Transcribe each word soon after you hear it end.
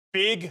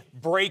Big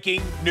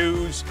breaking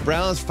news.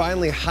 Browns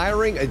finally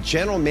hiring a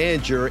general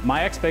manager.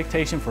 My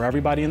expectation for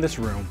everybody in this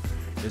room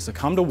is to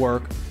come to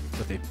work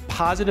with a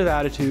positive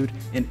attitude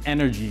and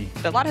energy.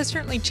 A lot has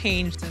certainly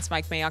changed since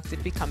Mike Mayock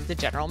did become the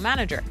general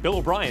manager. Bill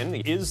O'Brien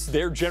is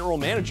their general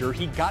manager.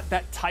 He got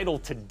that title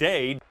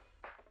today.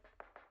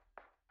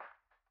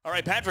 All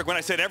right, Patrick, when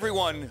I said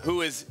anyone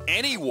who is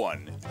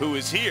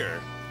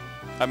here,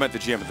 I meant the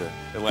GM of the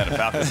Atlanta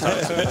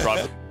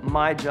Falcons.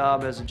 My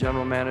job as a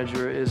general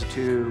manager is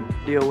to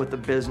deal with the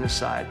business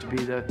side, to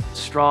be the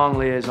strong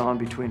liaison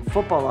between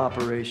football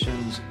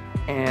operations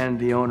and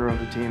the owner of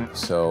the team.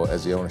 So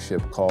as the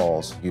ownership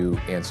calls, you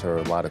answer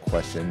a lot of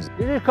questions.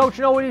 Does the coach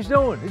know what he's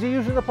doing? Is he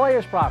using the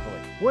players properly?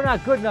 We're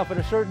not good enough at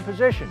a certain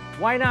position.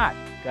 Why not?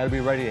 Got to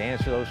be ready to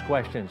answer those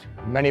questions.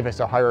 Many of us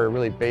are hired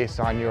really based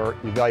on your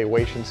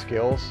evaluation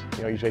skills.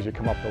 Usually as you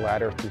come up the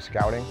ladder through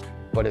scouting.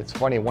 But it's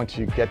funny, once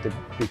you get to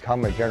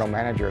become a general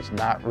manager, it's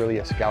not really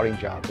a scouting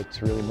job.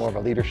 It's really more of a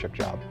leadership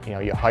job.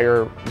 You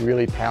hire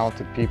really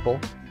talented people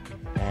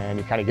and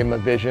you kind of give them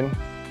a vision.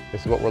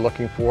 This is what we're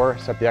looking for,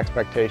 set the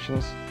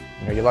expectations.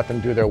 You let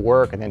them do their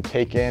work and then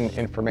take in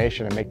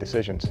information and make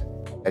decisions.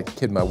 I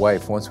kid my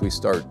wife, once we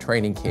start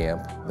training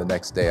camp, the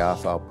next day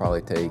off I'll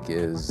probably take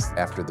is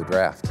after the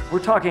draft. We're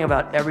talking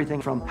about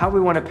everything from how we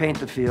want to paint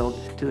the field,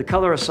 to the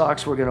color of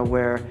socks we're going to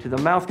wear, to the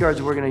mouth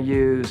guards we're going to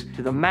use,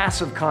 to the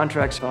massive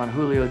contracts on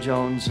Julio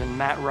Jones and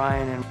Matt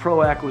Ryan and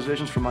pro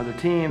acquisitions from other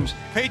teams.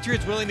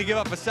 Patriots willing to give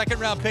up a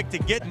second-round pick to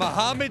get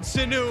Mohamed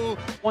Sanu.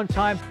 One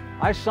time,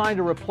 I signed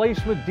a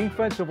replacement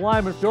defensive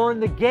lineman during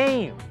the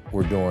game.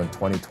 We're doing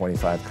 20,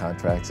 25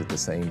 contracts at the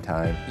same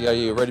time. Yeah,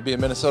 you ready to be a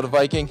Minnesota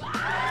Viking?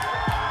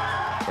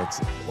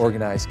 It's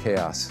organized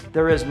chaos.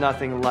 There is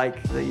nothing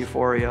like the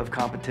euphoria of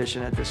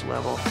competition at this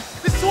level.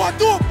 This is what I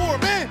do it for,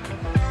 man!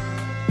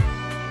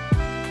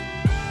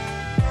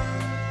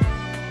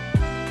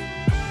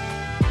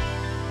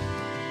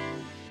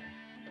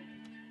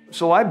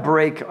 So I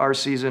break our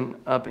season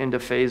up into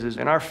phases,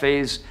 and our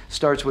phase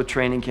starts with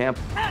training camp.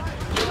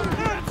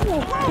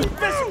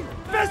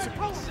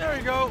 There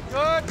you go,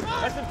 good.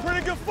 That's some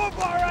pretty good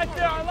football right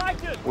there, I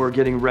like it. We're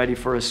getting ready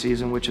for a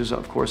season, which is,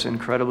 of course,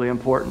 incredibly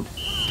important.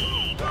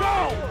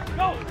 Go!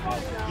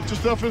 Get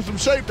yourself in some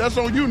shape, that's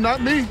on you,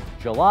 not me.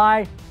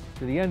 July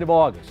to the end of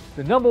August.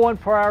 The number one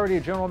priority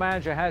a general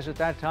manager has at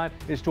that time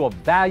is to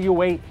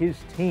evaluate his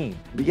team.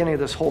 Beginning of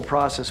this whole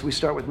process, we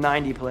start with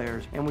 90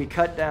 players, and we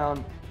cut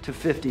down to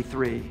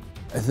 53.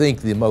 I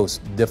think the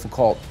most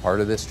difficult part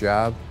of this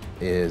job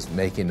is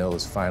making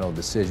those final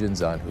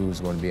decisions on who's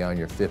going to be on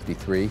your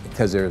 53,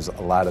 because there's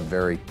a lot of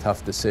very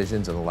tough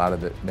decisions and a lot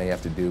of it may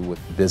have to do with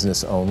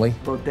business only.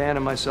 Both Dan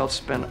and myself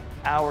spent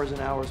hours and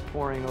hours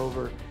poring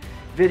over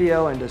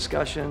video and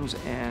discussions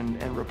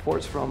and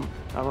reports from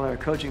not only our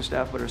coaching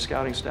staff but our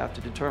scouting staff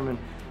to determine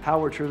how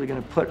we're truly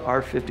going to put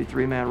our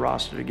 53-man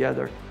roster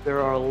together. There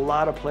are a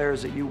lot of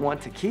players that you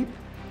want to keep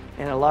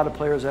and a lot of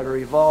players that are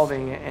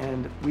evolving,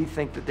 and we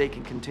think that they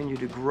can continue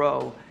to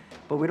grow.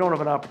 But we don't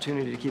have an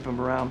opportunity to keep them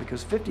around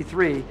because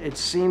 53, it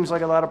seems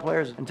like a lot of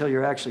players until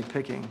you're actually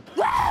picking.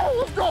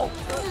 Let's go!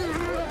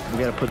 We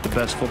got to put the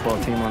best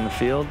football team on the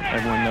field.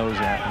 Everyone knows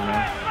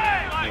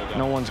that,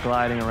 No one's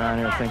gliding around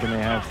here thinking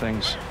they have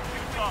things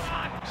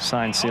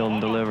signed, sealed,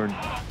 and delivered.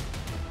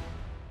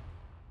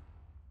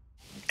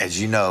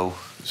 As you know,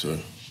 Sir.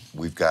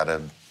 We've got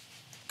to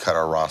cut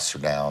our roster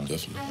down.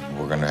 Yes, sir.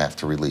 We're going to have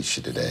to release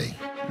you today.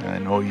 I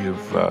know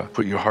you've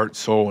put your heart,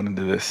 soul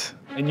into this.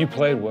 And you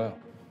played well.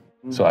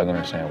 So I can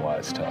understand why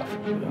it's tough.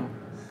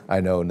 I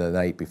know the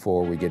night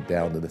before we get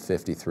down to the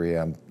 53,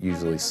 I'm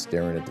usually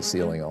staring at the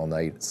ceiling all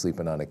night,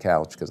 sleeping on the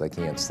couch because I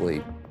can't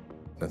sleep.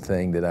 The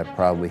thing that I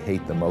probably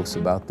hate the most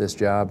about this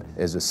job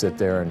is to sit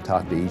there and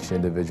talk to each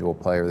individual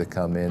player that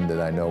come in that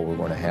I know we're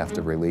going to have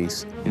to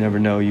release. You never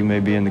know, you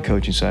may be in the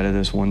coaching side of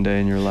this one day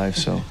in your life,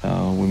 so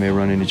we may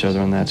run into each other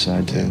on that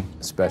side too.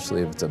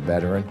 Especially if it's a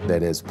veteran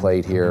that has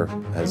played here,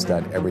 has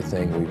done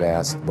everything we've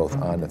asked,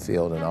 both on the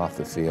field and off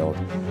the field,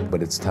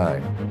 but it's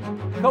time.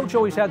 Coach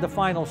always had the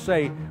final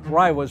say where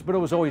I was, but it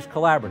was always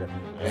collaborative.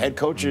 Head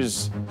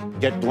coaches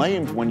get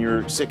blamed when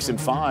you're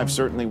 6-5,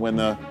 certainly when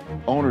the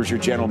owner's your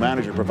general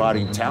manager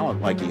providing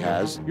talent like he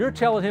has. You're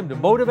telling him to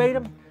motivate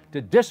him,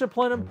 to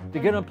discipline him, to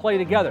get them to play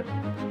together.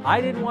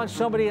 I didn't want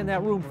somebody in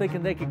that room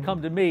thinking they could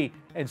come to me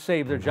and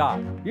save their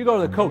job. You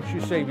go to the coach,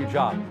 you save your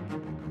job.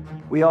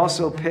 We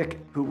also pick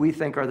who we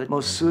think are the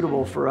most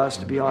suitable for us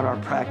to be on our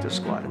practice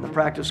squad. And the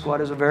practice squad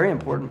is a very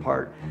important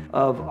part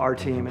of our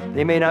team.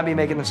 They may not be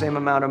making the same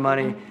amount of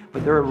money,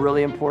 but they're a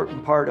really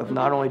important part of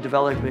not only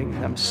developing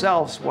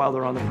themselves while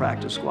they're on the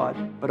practice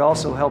squad, but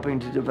also helping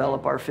to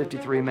develop our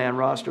 53-man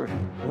roster.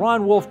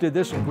 Ron Wolf did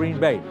this in Green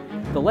Bay.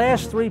 The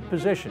last three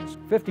positions,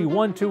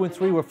 51, 2, and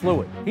 3 were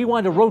fluid. He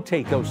wanted to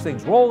rotate those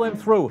things, roll them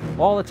through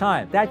all the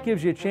time. That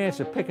gives you a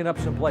chance of picking up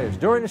some players.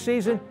 During the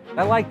season,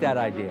 I like that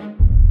idea.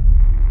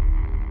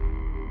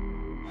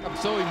 I'm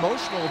so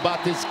emotional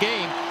about this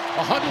game.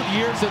 100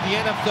 years in the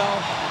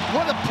NFL.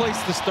 What a place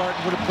to start,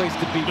 what a place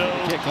to be for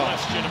the kickoff. No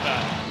question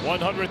about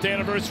it. 100th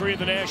anniversary of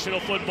the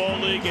National Football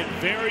League, and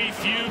very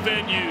few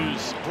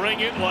venues bring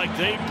it like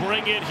they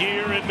bring it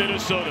here in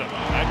Minnesota.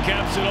 That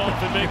caps it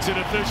off and makes it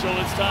official.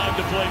 It's time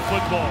to play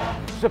football.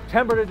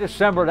 September to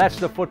December, that's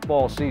the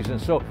football season.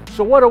 So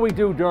what do we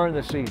do during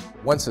the season?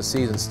 Once the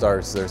season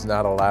starts, there's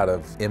not a lot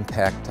of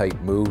impact type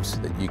moves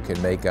that you can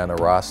make on a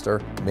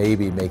roster.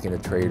 Maybe making a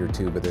trade or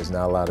two, but there's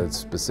not a lot of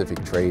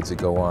specific trades that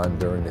go on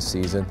during the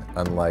season,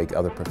 unlike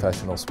other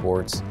professional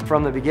sports.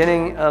 From the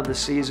beginning of the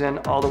season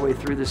all the way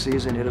through the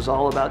season, it is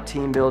all about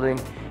team building.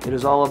 It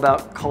is all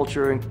about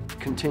culture and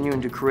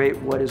continuing to create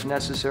what is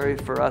necessary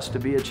for us to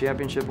be a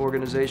championship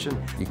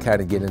organization. You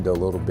kind of get into a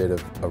little bit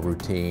of a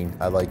routine.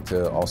 I like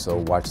to also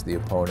watch the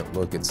opponent,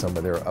 look at some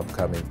of their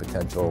upcoming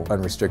potential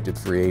unrestricted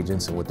free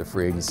agents and what the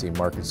free agency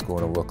market's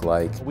going to look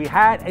like. We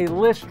had a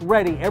list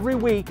ready every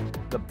week,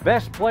 the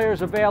best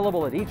players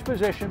available at each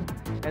position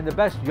and the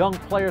best young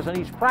players on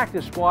each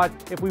practice squad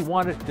if we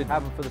wanted to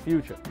have them for the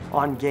future.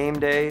 On game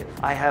day,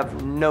 I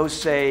have no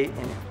say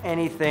in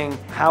anything,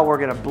 how we're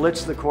going to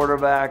blitz the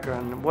quarterback,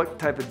 and what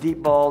type of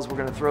deep balls we're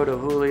going to throw to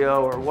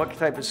Julio, or what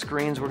type of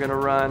screens we're going to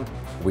run.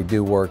 We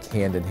do work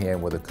hand in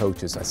hand with the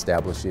coaches,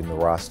 establishing the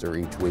roster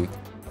each week.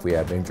 If we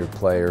have injured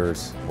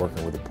players,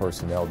 working with the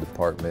personnel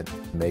department,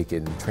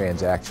 making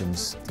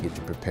transactions to get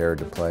you prepared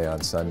to play on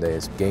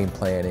Sundays. Game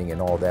planning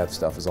and all that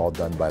stuff is all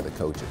done by the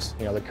coaches.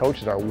 You know, the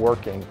coaches are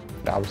working,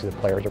 obviously the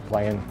players are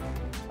playing.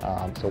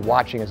 So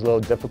watching is a little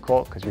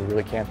difficult because you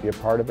really can't be a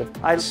part of it.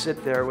 I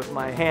sit there with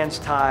my hands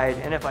tied,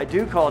 and if I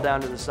do call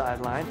down to the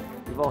sideline,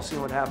 we've all seen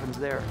what happens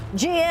there.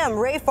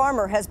 GM Ray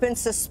Farmer has been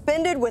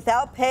suspended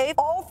without pay,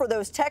 all for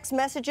those text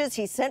messages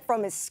he sent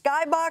from his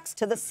skybox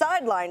to the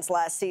sidelines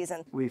last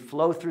season. We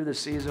flow through the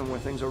season where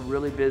things are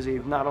really busy,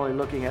 not only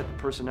looking at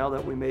the personnel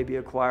that we may be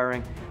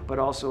acquiring, but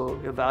also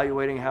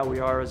evaluating how we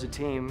are as a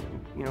team,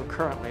 you know,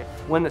 currently.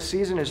 When the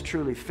season is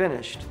truly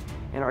finished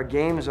and our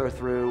games are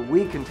through,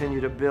 we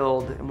continue to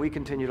build and we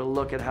continue to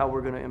look at how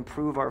we're going to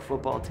improve our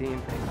football team.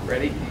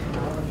 Ready?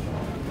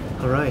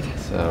 All right.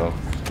 So,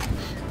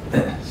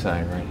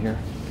 sign right here.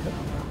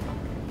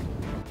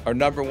 Our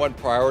 #1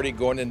 priority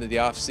going into the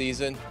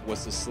offseason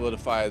was to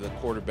solidify the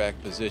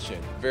quarterback position.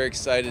 Very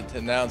excited to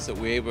announce that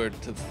we were able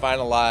to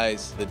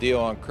finalize the deal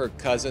on Kirk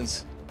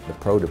Cousins. The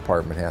pro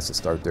department has to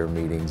start their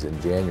meetings in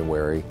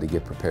January to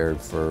get prepared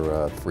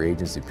for free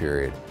agency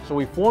period. So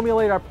we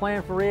formulate our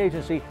plan for free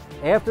agency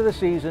after the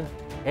season,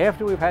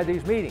 after we've had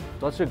these meetings.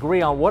 Let's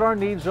agree on what our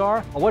needs are,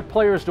 and what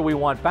players do we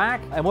want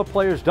back, and what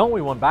players don't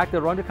we want back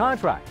that are under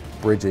contract.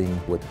 Bridging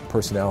what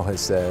personnel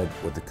has said,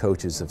 what the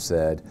coaches have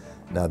said.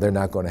 Now, they're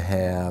not going to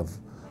have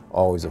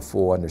always a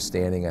full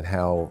understanding on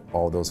how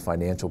all those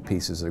financial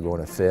pieces are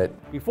going to fit.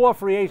 Before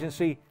free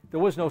agency,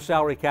 there was no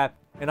salary cap,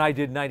 and I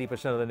did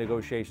 90% of the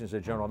negotiations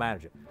as general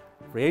manager.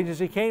 Free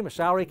agency came, a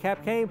salary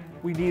cap came,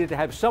 we needed to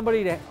have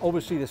somebody to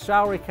oversee the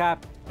salary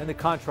cap and the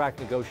contract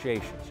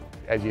negotiations.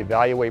 As you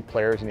evaluate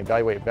players and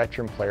evaluate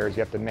veteran players,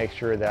 you have to make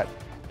sure that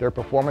their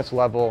performance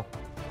level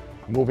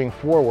moving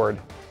forward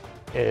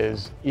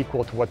is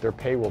equal to what their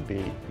pay will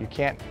be. You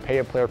can't pay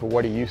a player for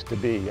what he used to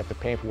be. You have to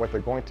pay him for what they're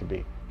going to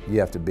be. You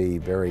have to be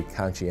very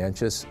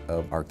conscientious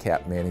of our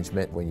cap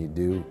management when you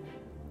do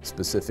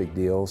specific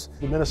deals.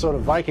 The Minnesota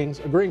Vikings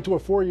agreeing to a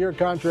 4-year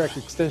contract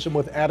extension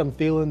with Adam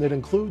Thielen that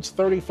includes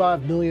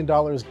 $35 million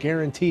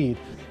guaranteed.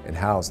 And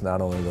how it's not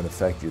only going to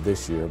affect you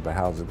this year, but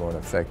how is it going to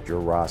affect your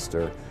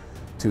roster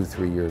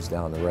 2-3 years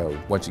down the road.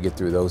 Once you get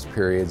through those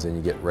periods and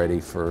you get ready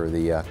for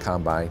the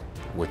Combine,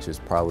 which is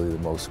probably the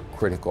most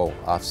critical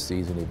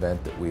off-season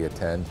event that we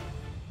attend.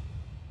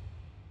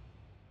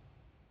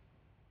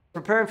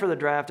 Preparing for the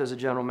draft as a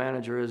general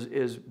manager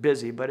is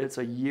busy, but it's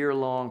a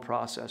year-long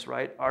process,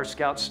 right? Our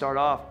scouts start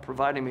off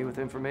providing me with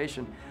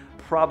information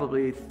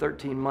probably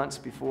 13 months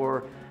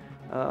before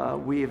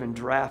we even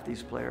draft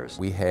these players.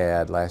 We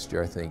had last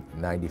year, I think,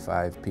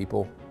 95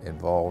 people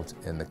involved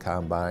in the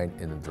Combine,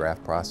 in the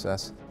draft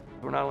process.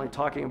 We're not only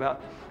talking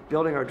about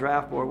building our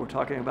draft board, we're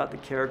talking about the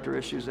character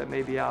issues that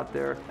may be out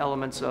there,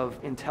 elements of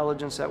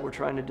intelligence that we're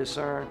trying to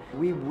discern.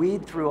 We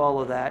weed through all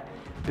of that,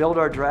 build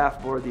our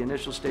draft board, the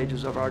initial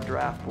stages of our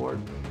draft board,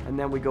 and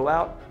then we go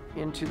out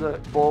into the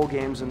bowl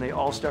games and the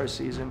all-star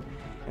season,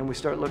 and we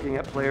start looking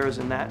at players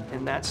in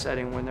that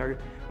setting when they're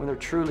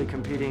truly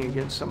competing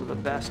against some of the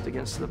best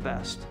against the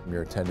best.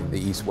 You're attending the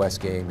East-West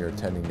game, you're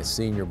attending the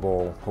Senior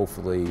Bowl,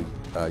 hopefully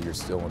you're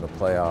still in the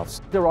playoffs.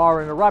 There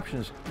are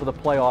interruptions for the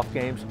playoff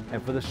games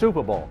and for the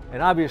Super Bowl,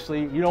 and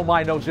obviously you don't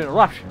mind those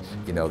interruptions.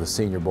 You know, the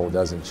Senior Bowl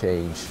doesn't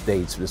change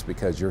dates just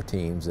because your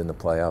team's in the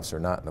playoffs or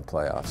not in the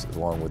playoffs,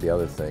 along with the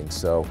other things.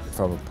 So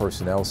from a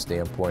personnel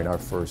standpoint, our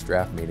first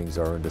draft meetings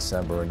are in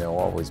December and they'll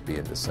always be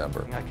in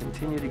December. I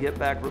continue to get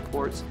back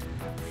reports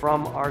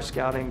from our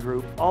scouting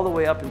group all the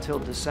way up until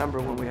December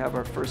when we have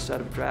our first set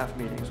of draft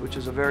meetings, which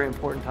is a very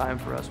important time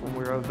for us when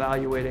we're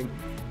evaluating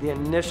the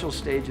initial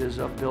stages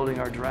of building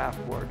our draft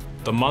board.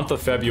 The month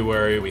of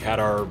February, we had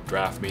our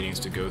draft meetings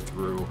to go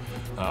through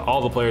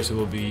all the players who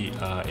will be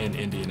in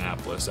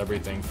Indianapolis,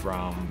 everything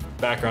from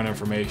background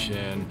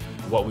information,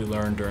 what we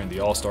learned during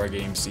the All-Star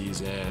Game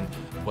season,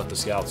 what the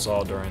scouts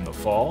saw during the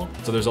fall.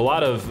 So there's a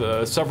lot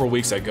of several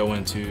weeks that go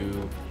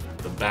into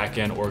the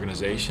back-end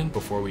organization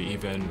before we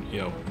even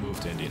move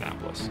to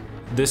Indianapolis.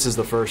 This is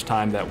the first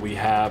time that we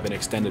have an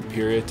extended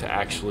period to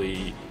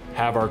actually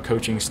have our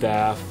coaching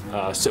staff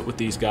sit with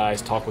these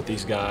guys, talk with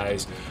these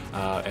guys,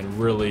 and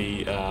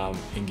really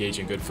engage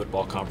in good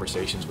football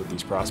conversations with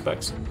these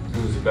prospects.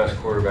 Who's the best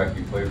quarterback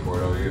you played for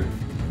at OU?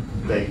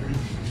 Baker.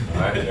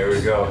 All right, there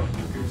we go.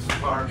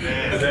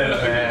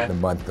 The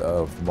month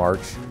of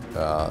March,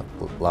 a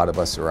lot of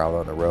us are out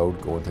on the road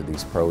going to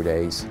these pro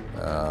days,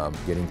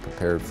 getting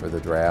prepared for the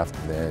draft,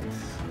 and then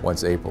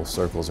once April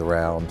circles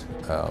around,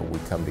 we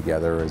come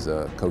together as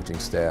a coaching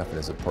staff and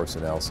as a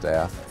personnel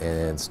staff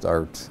and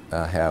start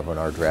having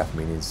our draft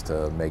meetings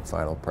to make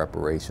final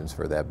preparations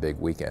for that big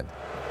weekend.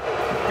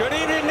 Good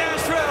evening,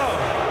 Nashville.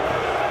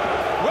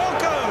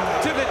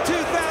 Welcome to the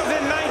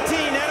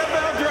 2019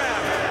 NFL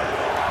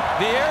Draft.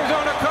 The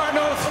Arizona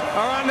Cardinals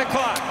are on the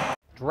clock.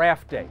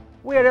 Draft day.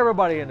 We had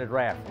everybody in the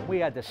draft. We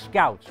had the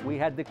scouts. We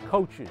had the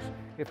coaches.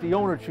 If the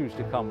owner chooses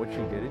to come, which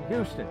he did in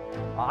Houston.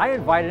 I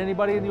invited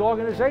anybody in the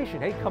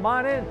organization. Hey, come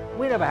on in.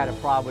 We never had a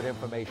problem with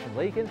information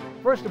leaking.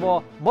 First of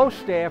all, most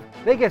staff,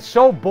 they get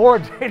so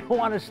bored they don't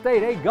want to stay.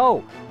 They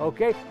go,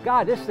 okay?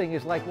 God, this thing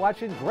is like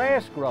watching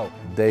grass grow.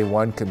 Day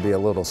one can be a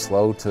little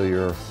slow till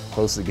you're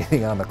close to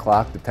getting on the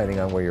clock, depending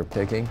on where you're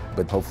picking.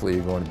 But hopefully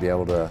you're going to be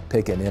able to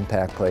pick an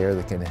impact player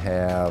that can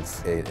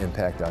have an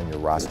impact on your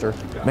roster.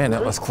 Man,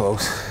 that was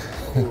close.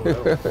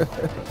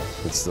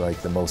 It's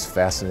like the most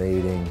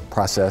fascinating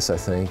process, I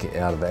think,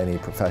 out of any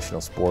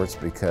professional sports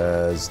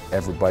because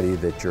everybody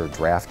that you're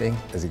drafting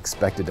is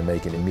expected to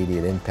make an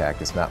immediate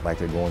impact. It's not like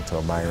they're going to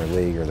a minor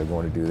league or they're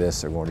going to do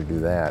this or going to do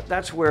that.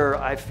 That's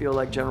where I feel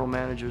like general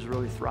managers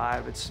really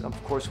thrive.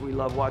 Of course, we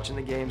love watching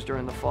the games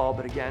during the fall,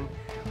 but again,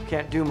 we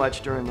can't do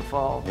much during the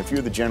fall. If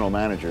you're the general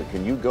manager,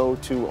 can you go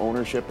to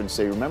ownership and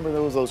say, remember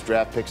those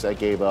draft picks I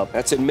gave up?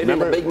 That's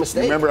admitting a big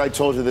mistake. Remember I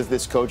told you that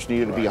this coach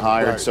needed to be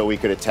hired so we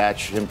could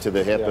attach him to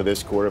the hip of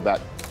this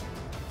quarterback?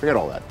 Forget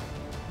all that.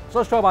 So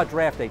let's talk about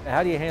draft day.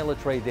 How do you handle a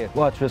trade there?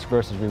 Well, it's risk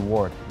versus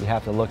reward. You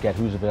have to look at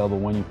who's available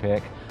when you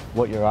pick,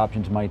 what your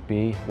options might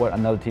be, what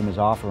another team is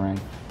offering,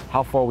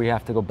 how far we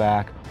have to go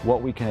back,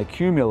 what we can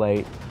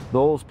accumulate,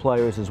 those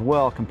players as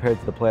well compared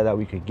to the player that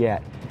we could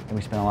get. And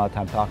we spend a lot of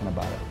time talking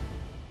about it.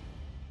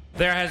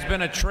 There has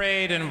been a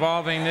trade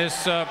involving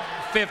this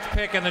fifth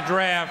pick in the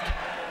draft.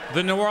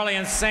 The New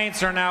Orleans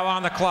Saints are now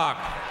on the clock.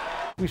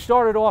 We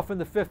started off in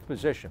the 5th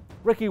position.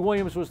 Ricky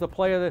Williams was the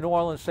player that New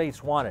Orleans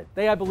Saints wanted.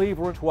 They, I believe,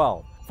 were in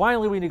 12.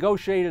 Finally, we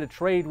negotiated a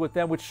trade with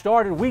them, which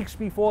started weeks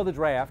before the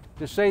draft,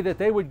 to say that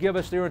they would give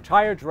us their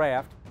entire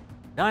draft.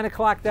 9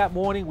 o'clock that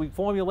morning, we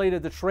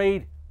formulated the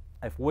trade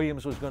if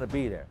Williams was going to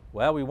be there.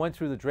 Well, we went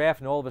through the draft,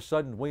 and all of a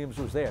sudden, Williams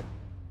was there.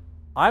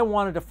 I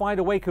wanted to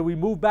find a way, could we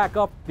move back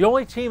up? The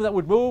only team that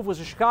would move was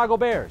the Chicago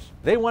Bears.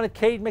 They wanted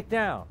Cade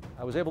McNown.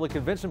 I was able to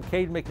convince them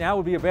Cade McNown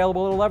would be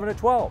available at 11 or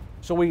 12.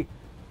 So we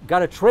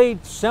got a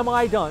trade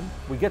semi-done.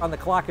 We get on the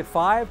clock at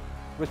 5.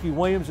 Ricky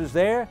Williams is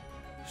there.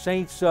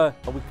 Saints,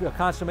 we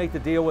consummate the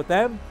deal with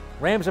them.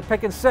 Rams are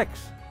picking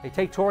 6. They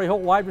take Torrey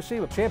Holt, wide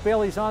receiver. Champ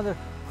Bailey's on the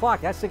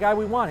clock. That's the guy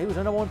we want. He was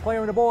the #1 player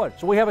on the board.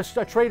 So we have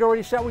a trade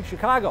already set with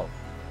Chicago.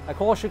 I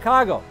call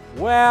Chicago.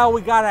 Well,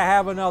 we got to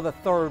have another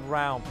 3rd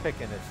round pick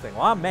in this thing.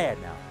 Well, I'm mad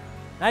now.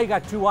 Now you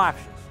got 2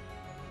 options.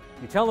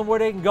 You tell them where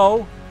they can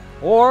go,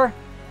 or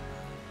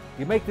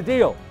you make the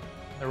deal.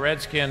 The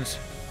Redskins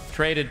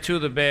traded to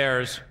the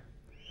Bears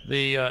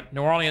the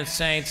New Orleans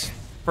Saints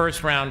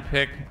 1st round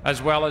pick,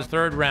 as well as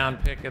 3rd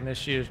round pick in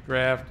this year's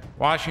draft,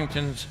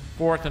 Washington's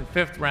 4th and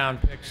 5th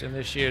round picks in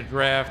this year's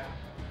draft,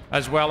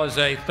 as well as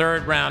a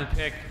 3rd round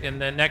pick in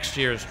the next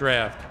year's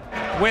draft.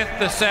 With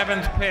the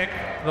 7th pick,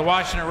 the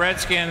Washington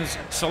Redskins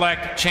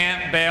select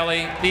Champ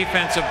Bailey,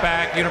 defensive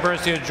back,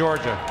 University of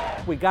Georgia.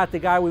 We got the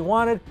guy we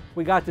wanted.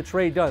 We got the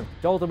trade done.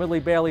 Ultimately,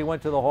 Bailey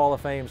went to the Hall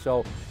of Fame,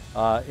 so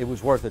it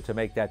was worth it to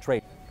make that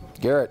trade.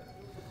 Garrett,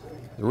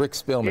 Rick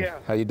Spielman, Yeah.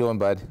 How you doing,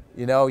 bud?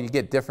 You know, you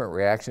get different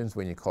reactions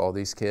when you call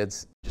these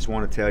kids. Just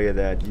want to tell you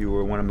that you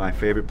were one of my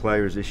favorite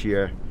players this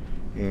year,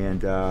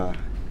 and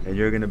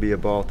you're going to be a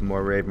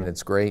Baltimore Raven.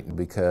 It's great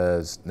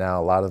because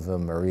now a lot of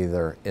them are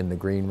either in the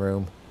green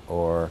room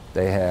or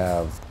they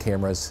have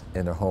cameras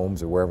in their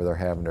homes or wherever they're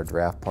having their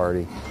draft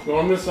party.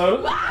 Going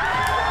Minnesota?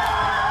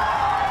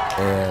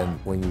 And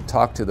when you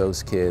talk to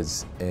those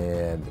kids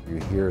and you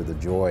hear the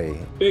joy.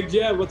 Big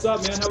Jeb, what's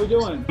up, man? How we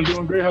doing? I'm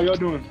doing great. How y'all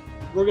doing?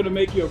 We're going to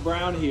make you a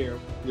Brown here.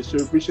 Yes, sir.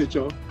 Appreciate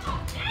y'all.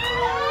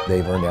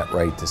 they've earned that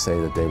right to say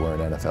that they were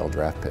an NFL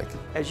draft pick.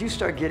 As you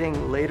start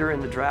getting later in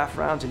the draft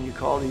rounds and you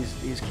call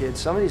these kids,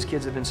 some of these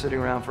kids have been sitting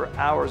around for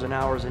hours and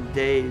hours and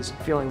days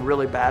feeling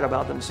really bad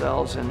about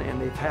themselves, and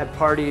they've had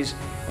parties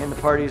and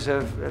the parties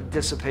have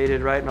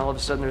dissipated, right? And all of a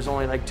sudden there's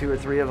only like 2 or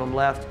 3 of them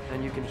left,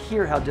 and you can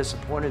hear how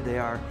disappointed they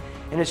are.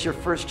 And it's your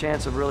first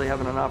chance of really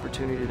having an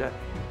opportunity to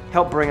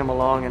help bring them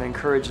along and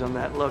encourage them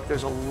that, look,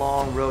 there's a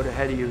long road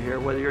ahead of you here,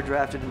 whether you're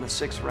drafted in the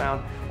 6th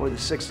round or the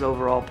 6th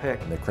overall pick.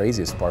 And the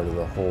craziest part of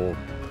the whole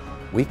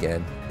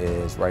weekend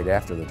is right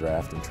after the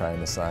draft and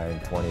trying to sign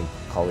 20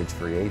 college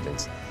free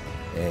agents.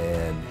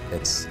 And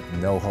it's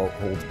no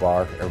holds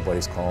bar.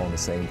 Everybody's calling the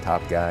same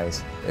top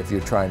guys. If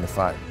you're trying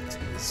to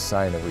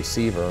sign a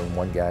receiver and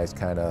one guy's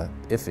kind of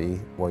iffy,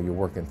 well, you're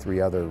working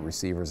 3 other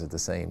receivers at the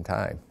same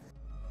time.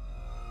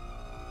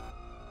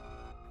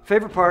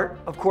 Favorite part,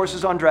 of course,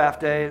 is on draft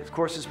day. Of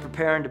course, is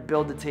preparing to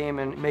build the team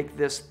and make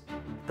this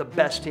the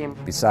best team.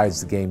 Besides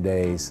the game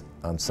days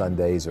on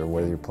Sundays or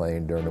whether you're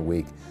playing during the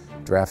week,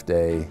 draft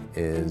day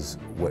is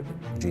what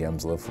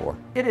GMs live for.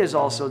 It is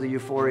also the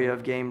euphoria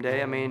of game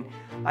day. I mean,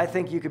 I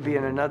think you could be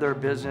in another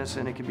business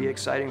and it could be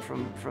exciting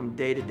from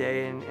day to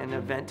day and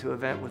event to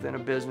event within a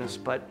business,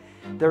 but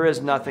there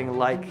is nothing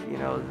like, you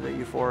know, the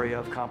euphoria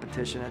of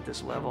competition at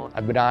this level.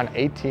 I've been on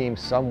a team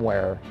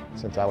somewhere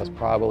since I was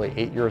probably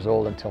 8 years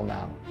old until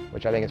now,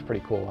 which I think is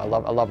pretty cool. I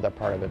love that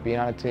part of it. Being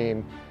on a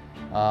team,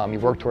 you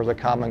work towards a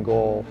common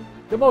goal.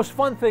 The most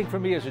fun thing for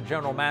me as a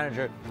general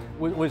manager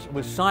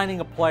was signing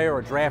a player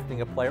or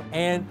drafting a player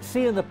and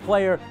seeing the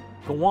player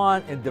go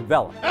on and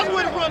develop. That's the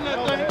way to run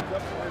that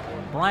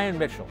thing. Brian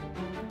Mitchell.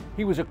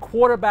 He was a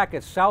quarterback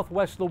at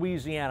Southwest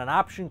Louisiana, an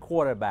option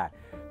quarterback.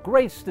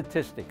 Great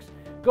statistics.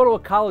 Go to a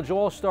college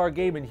all-star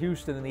game in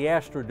Houston in the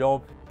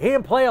Astrodome. He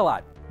didn't play a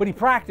lot, but he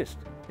practiced.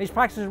 He's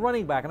practicing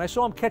running back, and I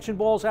saw him catching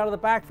balls out of the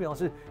backfield. I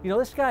said, you know,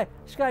 this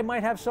guy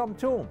might have something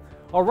to him.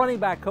 Our running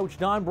back coach,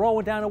 Don Bro,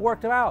 went down and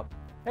worked him out.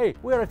 Hey,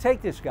 we ought to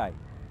take this guy.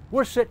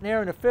 We're sitting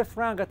there in the 5th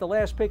round, got the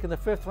last pick in the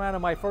 5th round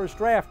of my first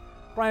draft.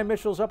 Brian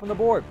Mitchell's up on the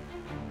board.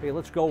 Hey,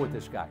 let's go with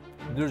this guy.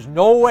 There's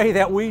no way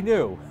that we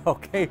knew,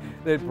 okay,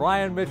 that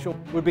Brian Mitchell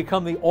would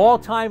become the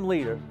all-time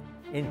leader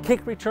in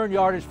kick return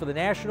yardage for the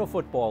National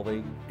Football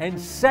League and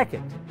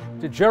second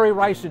to Jerry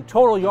Rice in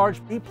total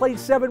yards. He played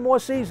 7 more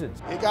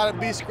seasons. You gotta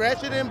be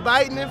scratching and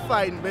biting and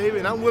fighting, baby,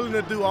 and I'm willing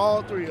to do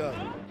all 3 of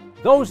them.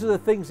 Those are the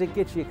things that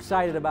get you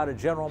excited about a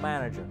general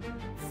manager.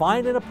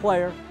 Finding a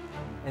player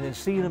and then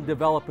seeing him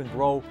develop and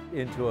grow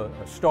into a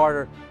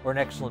starter or an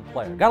excellent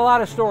player. Got a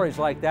lot of stories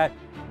like that,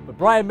 but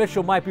Brian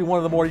Mitchell might be one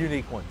of the more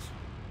unique ones.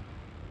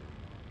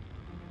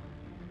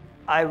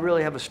 I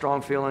really have a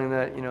strong feeling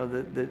that, you know,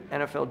 the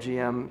NFL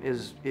GM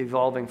is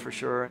evolving for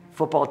sure.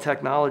 Football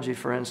technology,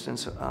 for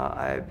instance,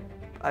 I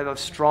have a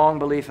strong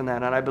belief in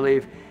that, and I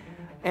believe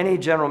any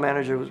general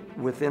manager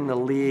within the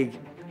league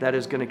that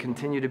is going to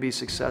continue to be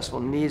successful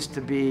needs to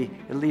be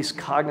at least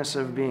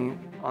cognizant of being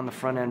on the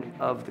front end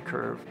of the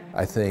curve.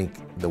 I think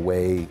the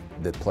way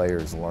that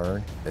players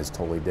learn is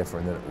totally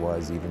different than it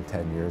was even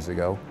 10 years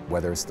ago.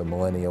 Whether it's the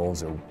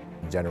millennials or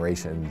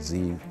Generation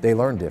Z, they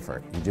learn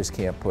different. You just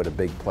can't put a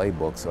big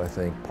playbook, so I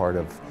think part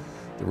of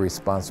the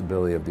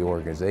responsibility of the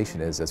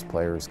organization is as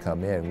players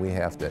come in, we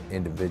have to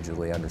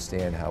individually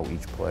understand how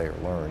each player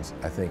learns.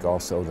 I think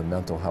also the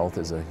mental health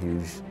is a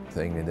huge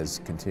thing that is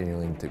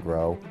continuing to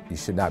grow. You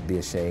should not be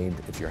ashamed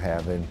if you're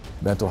having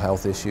mental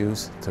health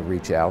issues to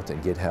reach out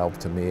and get help.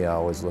 To me, I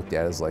always looked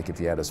at it as like if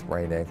you had a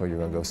sprained ankle, you're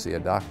going to go see a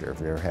doctor. If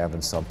you're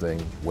having something,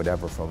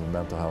 whatever from a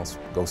mental health,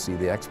 go see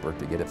the expert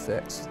to get it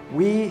fixed.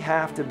 We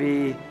have to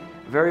be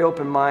very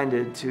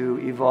open-minded to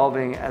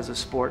evolving as a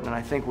sport, and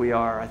I think we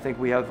are. I think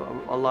we have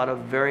a lot of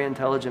very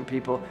intelligent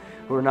people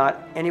who are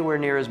not anywhere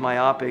near as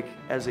myopic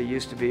as they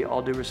used to be,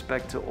 all due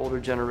respect to older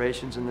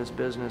generations in this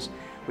business.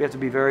 We have to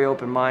be very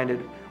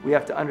open-minded. We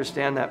have to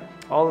understand that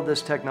all of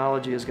this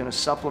technology is going to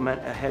supplement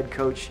a head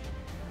coach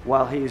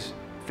while he's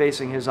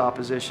facing his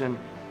opposition,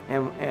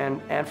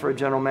 and for a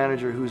general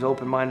manager who's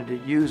open-minded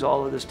to use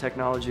all of this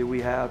technology we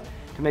have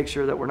to make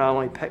sure that we're not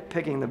only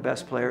picking the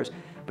best players,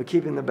 but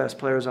keeping the best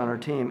players on our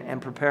team and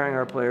preparing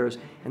our players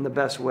in the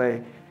best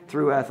way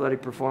through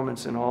athletic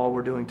performance and all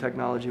we're doing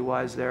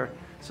technology-wise there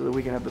so that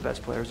we can have the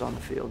best players on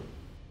the field.